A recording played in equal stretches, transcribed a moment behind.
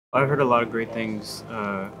I've heard a lot of great things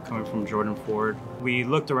coming from Jordan Ford. We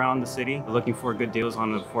looked around the city looking for good deals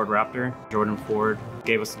on the Ford Raptor. Jordan Ford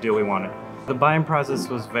gave us the deal we wanted. The buying process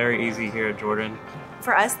was very easy here at Jordan.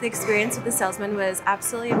 For us, the experience with the salesman was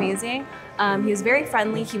absolutely amazing. He was very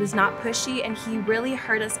friendly, he was not pushy, and he really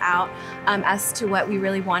heard us out as to what we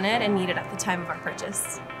really wanted and needed at the time of our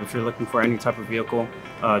purchase. If you're looking for any type of vehicle,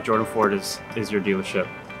 Jordan Ford is your dealership.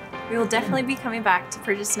 We will definitely be coming back to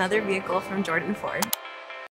purchase another vehicle from Jordan Ford.